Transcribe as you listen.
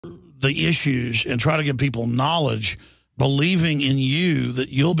the issues and try to give people knowledge, believing in you that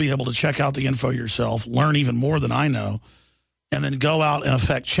you'll be able to check out the info yourself, learn even more than I know, and then go out and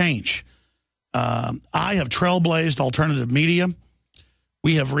affect change. I have trailblazed alternative media.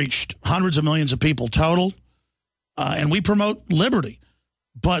 We have reached hundreds of millions of people total, and we promote liberty.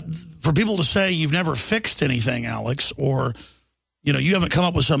 But for people to say you've never fixed anything, Alex, or you haven't come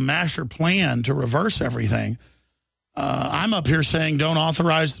up with some master plan to reverse everything, I'm up here saying don't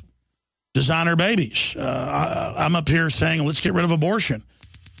authorize designer babies. I'm up here saying let's get rid of abortion.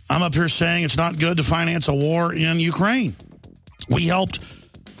 I'm up here saying it's not good to finance a war in Ukraine. We helped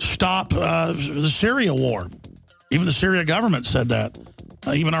stop the Syria war. Even the Syria government said that.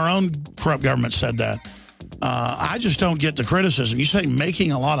 Even our own corrupt government said that. I just don't get the criticism. You say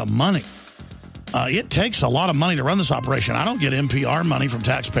making a lot of money. It takes a lot of money to run this operation. I don't get NPR money from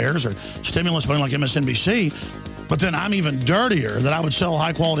taxpayers or stimulus money like MSNBC. But then I'm even dirtier that I would sell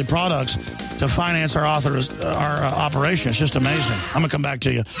high-quality products to finance our operation. It's just amazing. I'm going to come back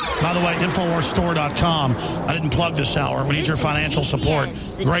to you. By the way, InfoWarsStore.com. I didn't plug this hour. We need your financial support.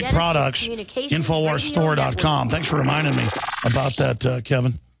 Great products. InfoWarsStore.com. Thanks for reminding me about that,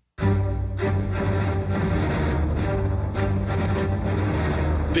 Kevin.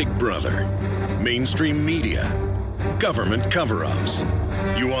 Big Brother, mainstream media, government cover-ups.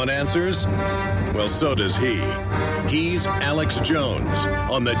 You want answers? Well, so does he. He's Alex Jones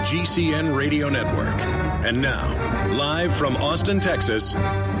on the GCN Radio Network. And now, live from Austin, Texas,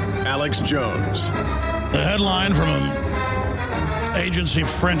 Alex Jones. The headline from agency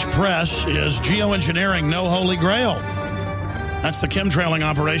French Press is Geoengineering, no holy grail. That's the chemtrailing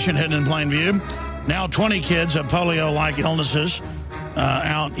operation hidden in plain view. Now 20 kids have polio-like illnesses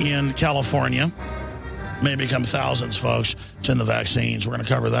out in California. May become thousands, folks. It's in the vaccines. We're going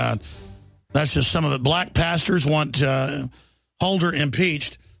to cover that. That's just some of it. Black pastors want Holder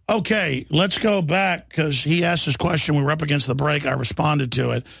impeached. Okay, let's go back because he asked this question. We were up against the break. I responded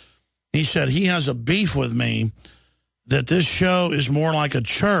to it. He said he has a beef with me that this show is more like a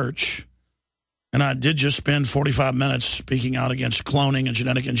church. And I did just spend 45 minutes speaking out against cloning and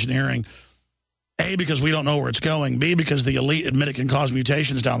genetic engineering. A, because we don't know where it's going. B, because the elite admit it can cause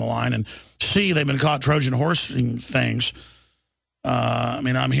mutations down the line. And C, they've been caught Trojan horsing things.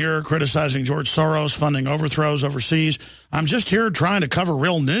 I'm here criticizing George Soros, funding overthrows overseas. I'm just here trying to cover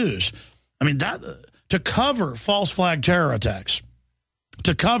real news. To cover false flag terror attacks,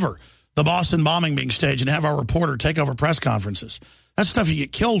 to cover the Boston bombing being staged and have our reporter take over press conferences. That's stuff you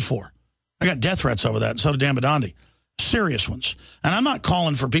get killed for. I got death threats over that, and so did Dan Badandi. Serious ones. And I'm not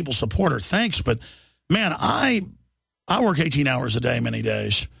calling for people's support or thanks, but, man, I work 18 hours a day many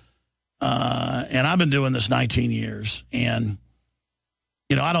days, and I've been doing this 19 years, and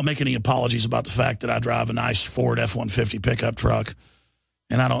I don't make any apologies about the fact that I drive a nice Ford F-150 pickup truck,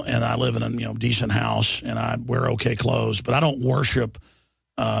 and I live in a decent house, and I wear okay clothes, but I don't worship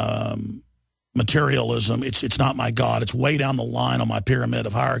materialism. It's not my God. It's way down the line on my pyramid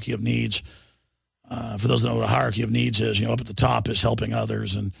of hierarchy of needs. For those that know what a hierarchy of needs is, up at the top is helping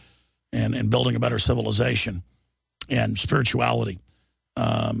others and building a better civilization and spirituality.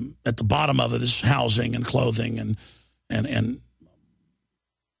 At the bottom of it is housing and clothing and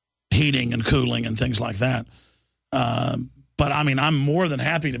heating and cooling and things like that. But, I'm more than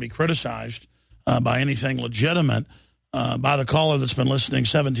happy to be criticized by anything legitimate by the caller that's been listening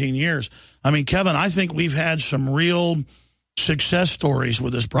 17 years. Kevin, I think we've had some real success stories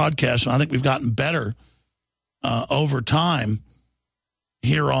with this broadcast, and I think we've gotten better over time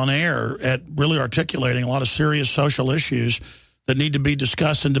here on air at really articulating a lot of serious social issues that need to be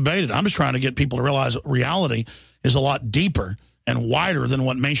discussed and debated. I'm just trying to get people to realize that reality is a lot deeper and wider than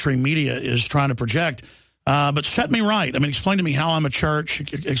what mainstream media is trying to project. But set me right. Explain to me how I'm a church.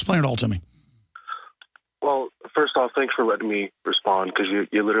 Explain it all to me. Well, first off, thanks for letting me respond, because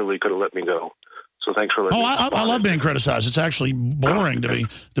you literally could have let me go. So thanks for letting me respond. I love being criticized. It's actually boring to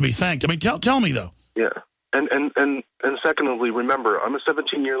be thanked. Tell me, though. Yeah. And secondly, remember, I'm a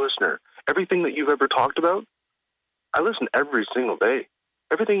 17-year listener. Everything that you've ever talked about, I listen every single day.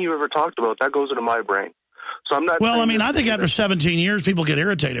 Everything you ever talked about, that goes into my brain. So I'm not. Well, I think after 17 years, people get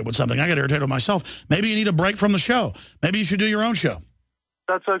irritated with something. I get irritated with myself. Maybe you need a break from the show. Maybe you should do your own show.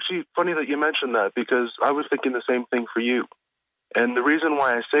 That's actually funny that you mentioned that, because I was thinking the same thing for you. And the reason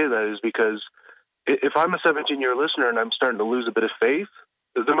why I say that is because if I'm a 17-year listener and I'm starting to lose a bit of faith,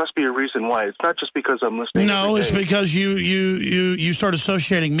 there must be a reason why. It's not just because I'm listening. No, it's because you start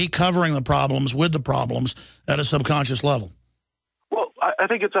associating me covering the problems with the problems at a subconscious level. Well, I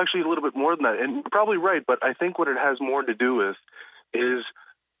think it's actually a little bit more than that. And you're probably right, but I think what it has more to do with is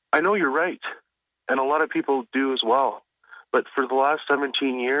I know you're right, and a lot of people do as well. But for the last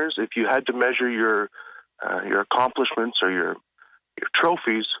 17 years, if you had to measure your accomplishments or your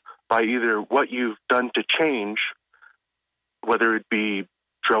trophies by either what you've done to change, whether it be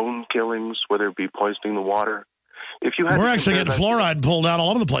drone killings, whether it be poisoning the water, if you had we're actually getting fluoride pulled out all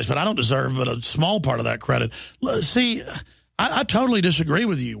over the place, but I don't deserve but a small part of that credit. See, I totally disagree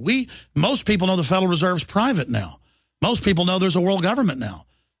with you. Most people know the Federal Reserve's private now. Most people know there's a world government now.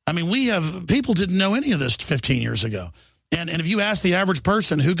 I mean, people didn't know any of this 15 years ago. And if you ask the average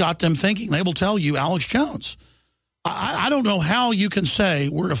person who got them thinking, they will tell you Alex Jones. I don't know how you can say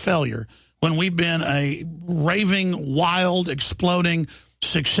we're a failure when we've been a raving, wild, exploding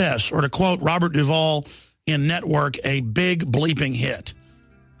success, or to quote Robert Duvall in Network, a big bleeping hit.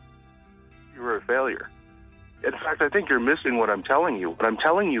 You were a failure. In fact, I think you're missing what I'm telling you. What I'm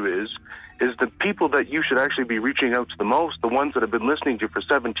telling you is the people that you should actually be reaching out to the most, the ones that have been listening to you for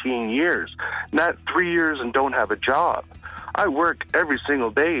 17 years, not 3 years and don't have a job. I work every single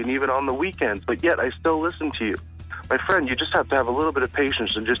day and even on the weekends, but yet I still listen to you. My friend, you just have to have a little bit of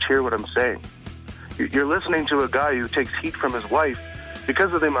patience and just hear what I'm saying. You're listening to a guy who takes heat from his wife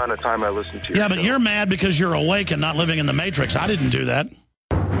because of the amount of time I listen to you. Yeah, but you're mad because you're awake and not living in the Matrix. I didn't do that.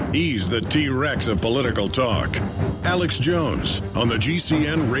 He's the T-Rex of political talk. Alex Jones on the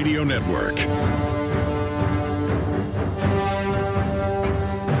GCN Radio Network.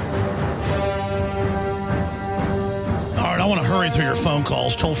 I want to hurry through your phone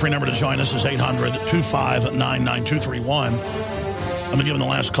calls. Toll-free number to join us is 800-259-9231. I'm going to give the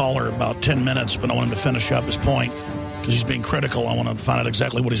last caller about 10 minutes, but I want him to finish up his point because he's being critical. I want to find out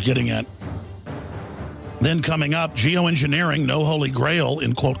exactly what he's getting at. Then coming up, geoengineering, no holy grail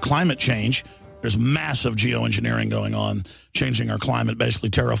in, quote, climate change. There's massive geoengineering going on, changing our climate, basically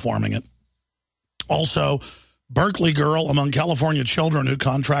terraforming it. Also, Berkeley girl among California children who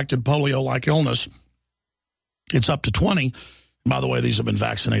contracted polio-like illness. It's up to 20. By the way, these have been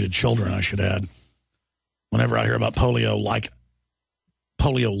vaccinated children, I should add. Whenever I hear about polio-like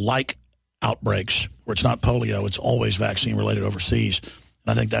outbreaks, where it's not polio, it's always vaccine-related overseas. And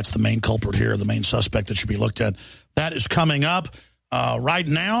I think that's the main culprit here, the main suspect that should be looked at. That is coming up. Right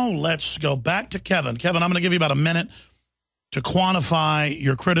now, let's go back to Kevin. Kevin, I'm going to give you about a minute to quantify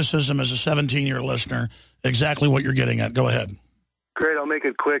your criticism as a 17-year listener, exactly what you're getting at. Go ahead. Great, I'll make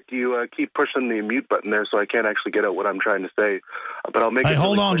it quick. You keep pushing the mute button there, so I can't actually get out what I'm trying to say. But I'll make it.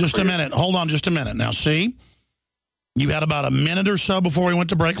 Hold on just a minute. Hold on just a minute. Now, see, you had about a minute or so before we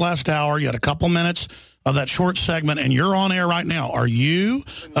went to break last hour. You had a couple minutes of that short segment, and you're on air right now. Are you?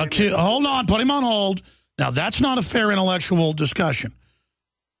 Hold on, put him on hold. Now, that's not a fair intellectual discussion.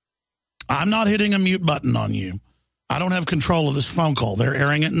 I'm not hitting a mute button on you. I don't have control of this phone call. They're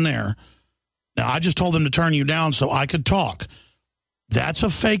airing it in there. Now, I just told them to turn you down so I could talk. That's a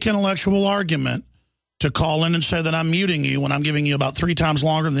fake intellectual argument to call in and say that I'm muting you when I'm giving you about 3 times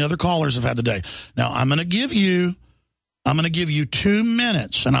longer than the other callers have had today. Now, I'm going to give you 2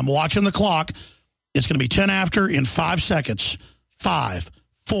 minutes, and I'm watching the clock. It's going to be 10 after in 5 seconds. 5,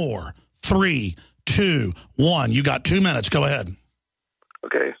 4, 3, 2, 1. You got 2 minutes. Go ahead.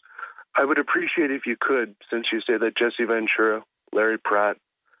 Okay. I would appreciate if you could, since you say that Jesse Ventura, Larry Pratt,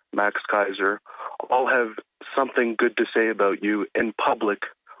 Max Kaiser all have something good to say about you in public,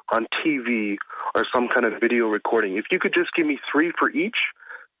 on TV, or some kind of video recording. If you could just give me 3 for each,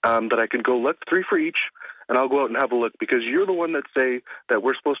 that I could go look, 3 for each, and I'll go out and have a look, because you're the one that say that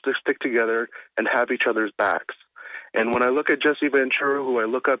we're supposed to stick together and have each other's backs. And when I look at Jesse Ventura, who I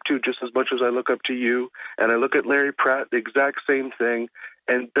look up to just as much as I look up to you, and I look at Larry Pratt, the exact same thing,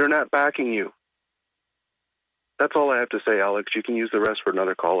 and they're not backing you. That's all I have to say, Alex. You can use the rest for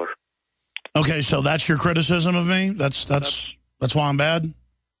another caller. Okay, so that's your criticism of me? That's why I'm bad?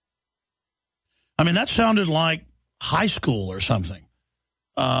 I mean, that sounded like high school or something.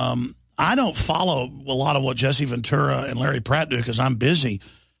 I don't follow a lot of what Jesse Ventura and Larry Pratt do because I'm busy,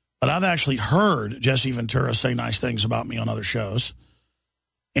 but I've actually heard Jesse Ventura say nice things about me on other shows.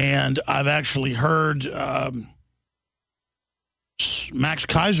 And I've actually heard Max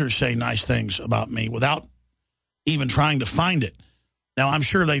Kaiser say nice things about me without even trying to find it. Now, I'm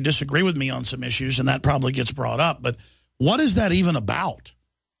sure they disagree with me on some issues, and that probably gets brought up, but what is that even about?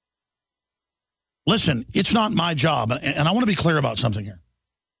 Listen, it's not my job, and I want to be clear about something here.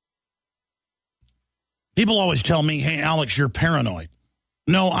 People always tell me, hey, Alex, you're paranoid.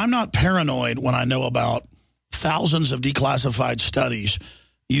 No, I'm not paranoid when I know about thousands of declassified studies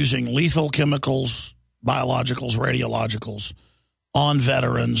using lethal chemicals, biologicals, radiologicals on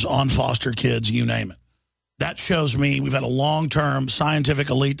veterans, on foster kids, you name it. That shows me we've had a long-term scientific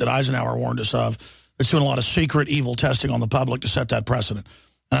elite that Eisenhower warned us of that's doing a lot of secret evil testing on the public to set that precedent.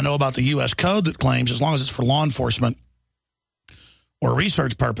 And I know about the U.S. code that claims as long as it's for law enforcement, or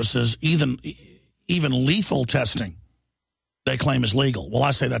research purposes, even lethal testing, they claim is legal. Well,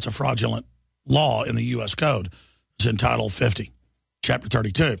 I say that's a fraudulent law in the U.S. Code. It's in Title 50, Chapter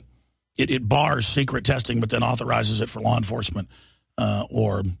 32. It bars secret testing, but then authorizes it for law enforcement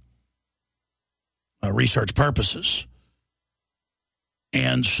or research purposes.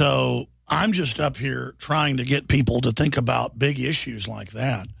 And so I'm just up here trying to get people to think about big issues like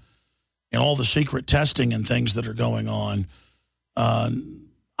that and all the secret testing and things that are going on.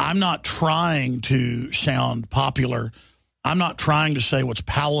 I'm not trying to sound popular. I'm not trying to say what's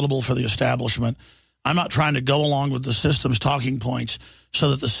palatable for the establishment. I'm not trying to go along with the system's talking points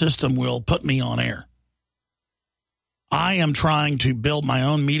so that the system will put me on air. I am trying to build my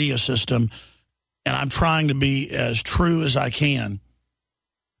own media system, and I'm trying to be as true as I can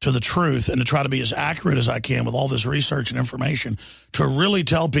to the truth and to try to be as accurate as I can with all this research and information to really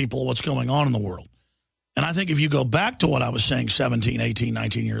tell people what's going on in the world. And I think if you go back to what I was saying 17, 18,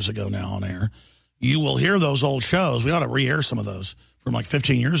 19 years ago now on air, you will hear those old shows. We ought to re-air some of those from like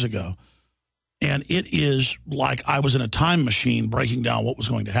 15 years ago. And it is like I was in a time machine breaking down what was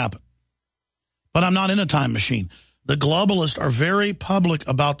going to happen. But I'm not in a time machine. The globalists are very public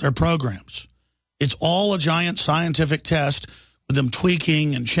about their programs. It's all a giant scientific test with them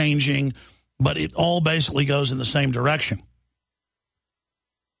tweaking and changing, but it all basically goes in the same direction.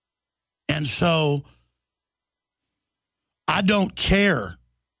 And so I don't care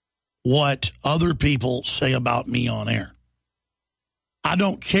what other people say about me on air. I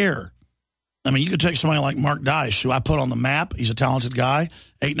don't care. I mean, you could take somebody like Mark Dice, who I put on the map. He's a talented guy.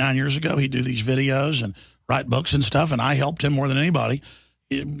 8-9 years ago, he'd do these videos and write books and stuff, and I helped him more than anybody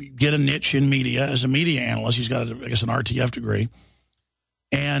get a niche in media as a media analyst. He's got, I guess, an RTF degree.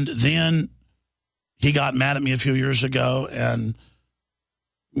 And then he got mad at me a few years ago and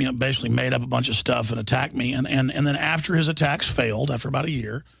basically made up a bunch of stuff and attacked me. And then after his attacks failed, after about a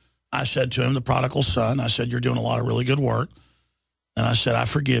year, I said to him, the prodigal son, I said, you're doing a lot of really good work. And I said, I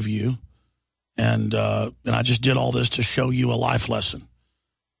forgive you. And I just did all this to show you a life lesson.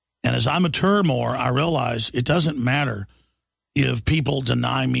 And as I mature more, I realize it doesn't matter if people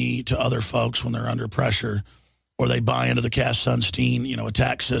deny me to other folks when they're under pressure or they buy into the Cass Sunstein,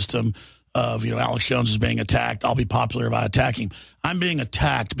 attack system of, Alex Jones is being attacked. I'll be popular by attacking. I'm being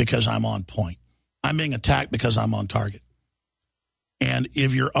attacked because I'm on point. I'm being attacked because I'm on target. And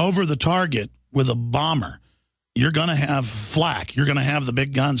if you're over the target with a bomber, you're going to have flak. You're going to have the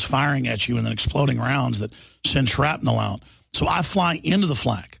big guns firing at you and then exploding rounds that send shrapnel out. So I fly into the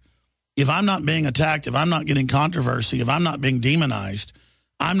flak. If I'm not being attacked, if I'm not getting controversy, if I'm not being demonized,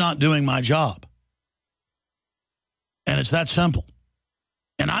 I'm not doing my job. And it's that simple.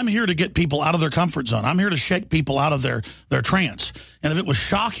 And I'm here to get people out of their comfort zone. I'm here to shake people out of their trance. And if it was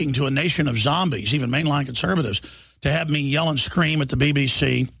shocking to a nation of zombies, even mainline conservatives, to have me yell and scream at the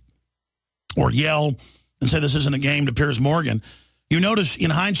BBC or yell and say this isn't a game to Piers Morgan, you notice in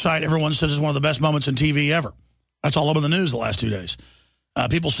hindsight, everyone says it's one of the best moments in TV ever. That's all over the news the last 2 days.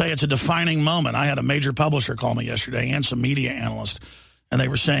 People say it's a defining moment. I had a major publisher call me yesterday and some media analysts, and they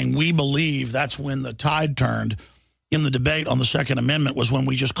were saying, we believe that's when the tide turned in the debate on the Second Amendment was when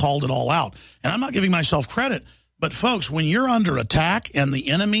we just called it all out. And I'm not giving myself credit, but folks, when you're under attack and the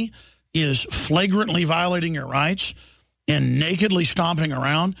enemy is flagrantly violating your rights and nakedly stomping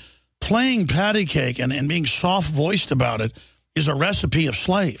around, playing patty cake and being soft-voiced about it is a recipe of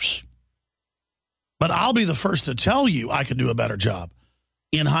slaves. But I'll be the first to tell you I could do a better job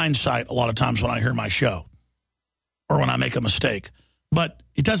in hindsight a lot of times when I hear my show or when I make a mistake. But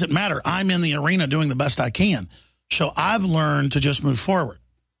it doesn't matter. I'm in the arena doing the best I can. So I've learned to just move forward.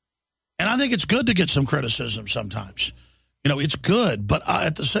 And I think it's good to get some criticism sometimes. It's good, but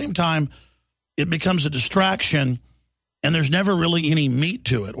at the same time, it becomes a distraction, and there's never really any meat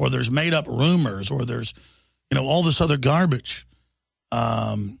to it, or there's made-up rumors, or there's, all this other garbage.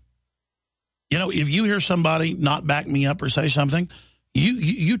 If you hear somebody not back me up or say something,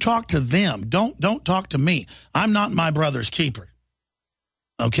 you talk to them. Don't talk to me. I'm not my brother's keeper.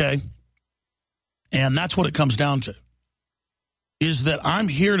 Okay? And that's what it comes down to, is that I'm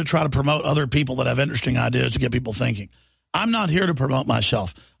here to try to promote other people that have interesting ideas to get people thinking. I'm not here to promote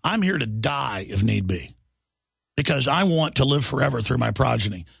myself. I'm here to die if need be, because I want to live forever through my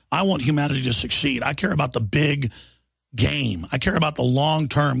progeny. I want humanity to succeed. I care about the big game. I care about the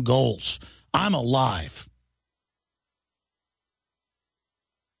long-term goals. I'm alive.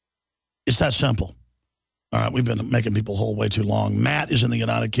 It's that simple. All right, we've been making people hold way too long. Matt is in the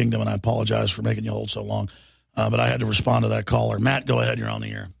United Kingdom, and I apologize for making you hold so long. But I had to respond to that caller. Matt, go ahead. You're on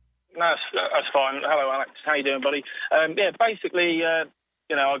the air. No, that's fine. Hello, Alex. How you doing, buddy? Basically, I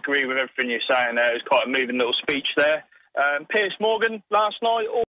agree with everything you're saying there. It was quite a moving little speech there. Piers Morgan last night.